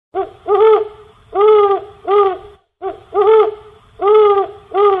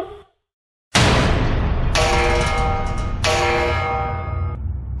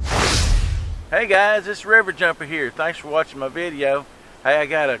Hey guys, it's River Jumper here. Thanks for watching my video. Hey, I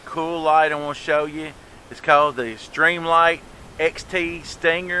got a cool light I want to show you. It's called the Streamlight XT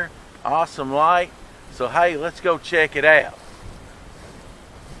Stinger. Awesome light. So hey, let's go check it out.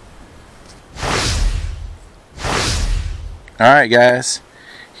 Alright guys,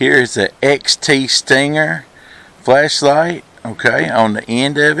 here's the XT Stinger flashlight. Okay, on the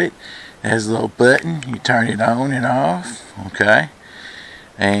end of it has a little button. You turn it on and off. Okay,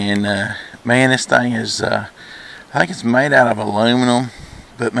 and man, this thing is I think it's made out of aluminum,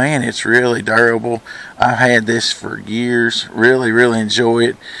 but man, it's really durable. I've had this for years. Really enjoy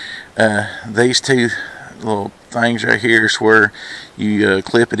it. These two little things right here is where you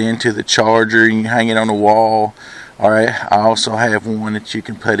clip it into the charger and you hang it on the wall. Alright, I also have one that you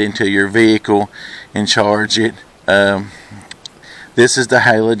can put into your vehicle and charge it. This is the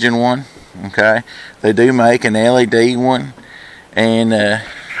halogen one. Okay, they do make an LED one, and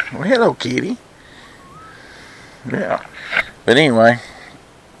well, hello kitty. Yeah, but anyway,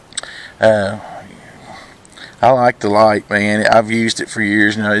 I like the light, man. I've used it for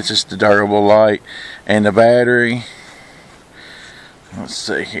years now. It's just a durable light, and the battery. Let's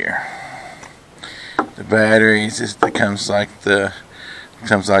see here. The battery is just, it comes like this.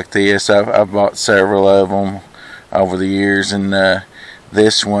 I've bought several of them over the years, and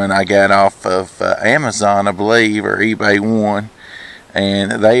this one I got off of Amazon, I believe, or eBay one,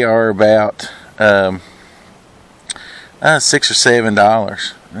 and they are about $6 or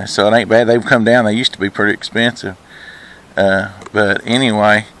 $7. So it ain't bad. They've come down. They used to be pretty expensive, but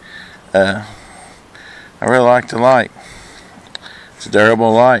anyway, I really like the light. It's a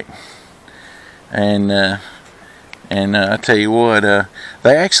durable light, and I tell you what,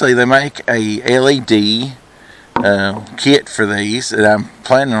 they make a LED kit for these that I'm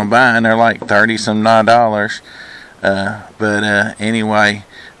planning on buying. They're like $30-some odd. Anyway,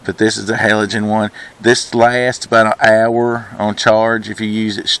 but this is a halogen one. This lasts about an hour on charge if you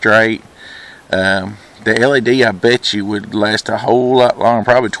use it straight. The LED, I bet you, would last a whole lot longer,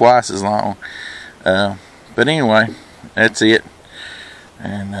 probably twice as long. But anyway, that's it,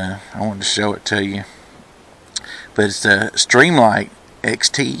 and I wanted to show it to you. But it's the Streamlight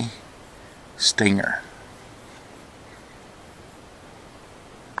XT Stinger.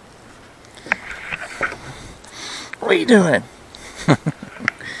 What are you doing?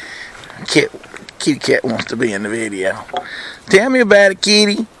 Kitty cat wants to be in the video. Tell me about it,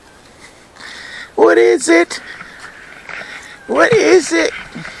 kitty. What is it? What is it?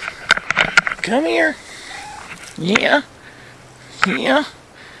 Come here. Yeah. Yeah.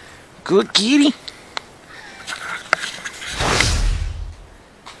 Good kitty.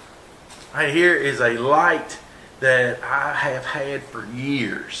 Hey, here is a light that I have had for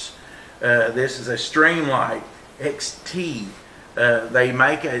years. This is a Streamlight XT. They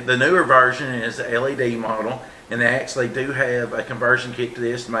make the newer version is the LED model, and they actually do have a conversion kit to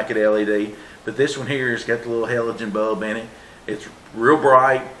this to make it LED. But this one here has got the little halogen bulb in it. It's real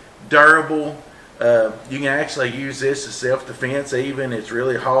bright, durable. You can actually use this as self-defense even. It's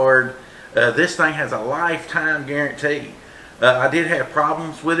really hard. This thing has a lifetime guarantee. I did have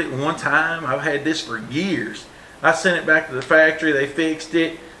problems with it one time. I've had this for years. I sent it back to the factory. They fixed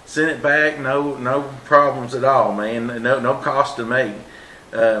it. Sent it back, no problems at all, man. No cost to me.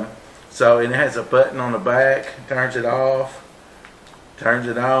 So it has a button on the back, turns it off, turns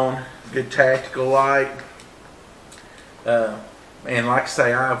it on. Good tactical light. And like I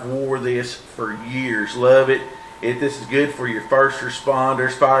say, I've wore this for years. Love it. This is good for your first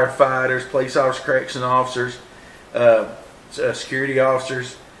responders, firefighters, police officers, correction officers, security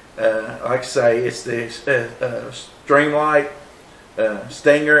officers. Like I say, it's the Streamlight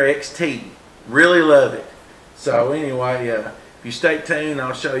Stinger XT. Really love it. So anyway, if you stay tuned,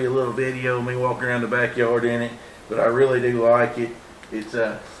 I'll show you a little video of me walking around the backyard in it. But I really do like it. It's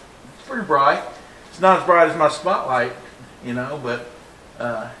pretty bright. It's not as bright as my spotlight, you know, but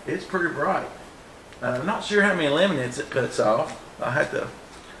it's pretty bright. I'm not sure how many luminance it cuts off. I'll have to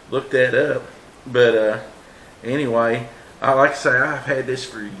look that up. But anyway, like I say, I've had this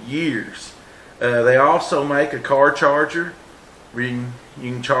for years. They also make a car charger. You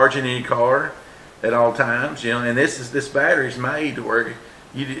can charge it in your car at all times, you know. And this battery's made to where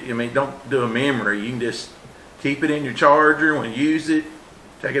don't do a memory. You can just keep it in your charger when you use it.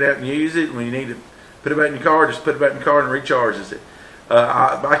 Take it out and use it. When you need to put it back in your car, just put it back in your car and it recharges it.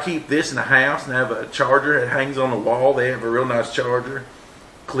 I keep this in the house and have a charger that hangs on the wall. They have a real nice charger,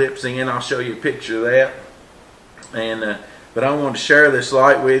 clips in. I'll show you a picture of that. And but I wanted to share this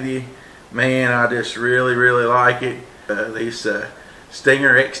light with you. Man, I just really like it. This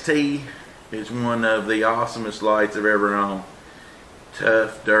Stinger XT is one of the awesomest lights I've ever owned.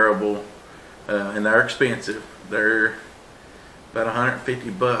 Tough, durable, and they're expensive. They're about 150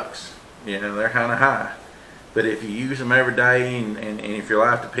 bucks. You know, they're kind of high. But if you use them every day, and if your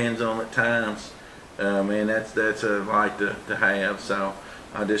life depends on them at times, man, that's a light to have. So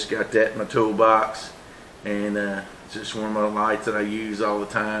I just got that in my toolbox, and it's just one of my lights that I use all the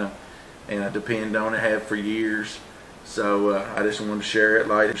time, and I depend on it, have for years. So I just wanted to share it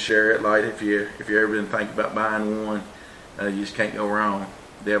light. If you ever been thinking about buying one, you just can't go wrong.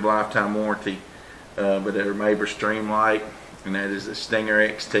 They have a lifetime warranty, but they're made by Streamlight, and that is the Stinger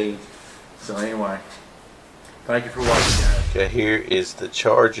XT. So anyway, thank you for watching, guys. Okay, here is the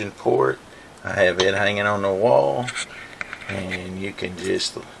charging port. I have it hanging on the wall, and you can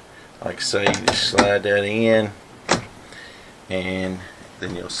just, like I say, just slide that in, and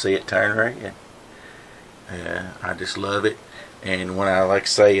then you'll see it turn red. I just love it, and when I, like I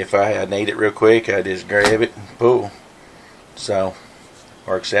say, if I need it real quick, I just grab it and pull. So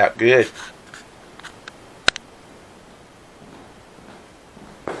works out good.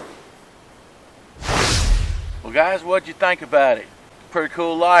 Well, guys, what'd you think about it? Pretty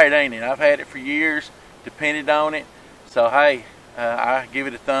cool light, ain't it? I've had it for years, depended on it. So hey, I give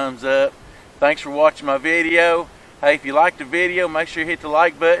it a thumbs up. Thanks for watching my video. Hey, if you liked the video, make sure you hit the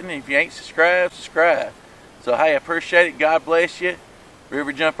like button. If you ain't subscribed, subscribe. So hey, I appreciate it. God bless you.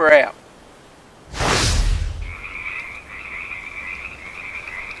 River Jumper out.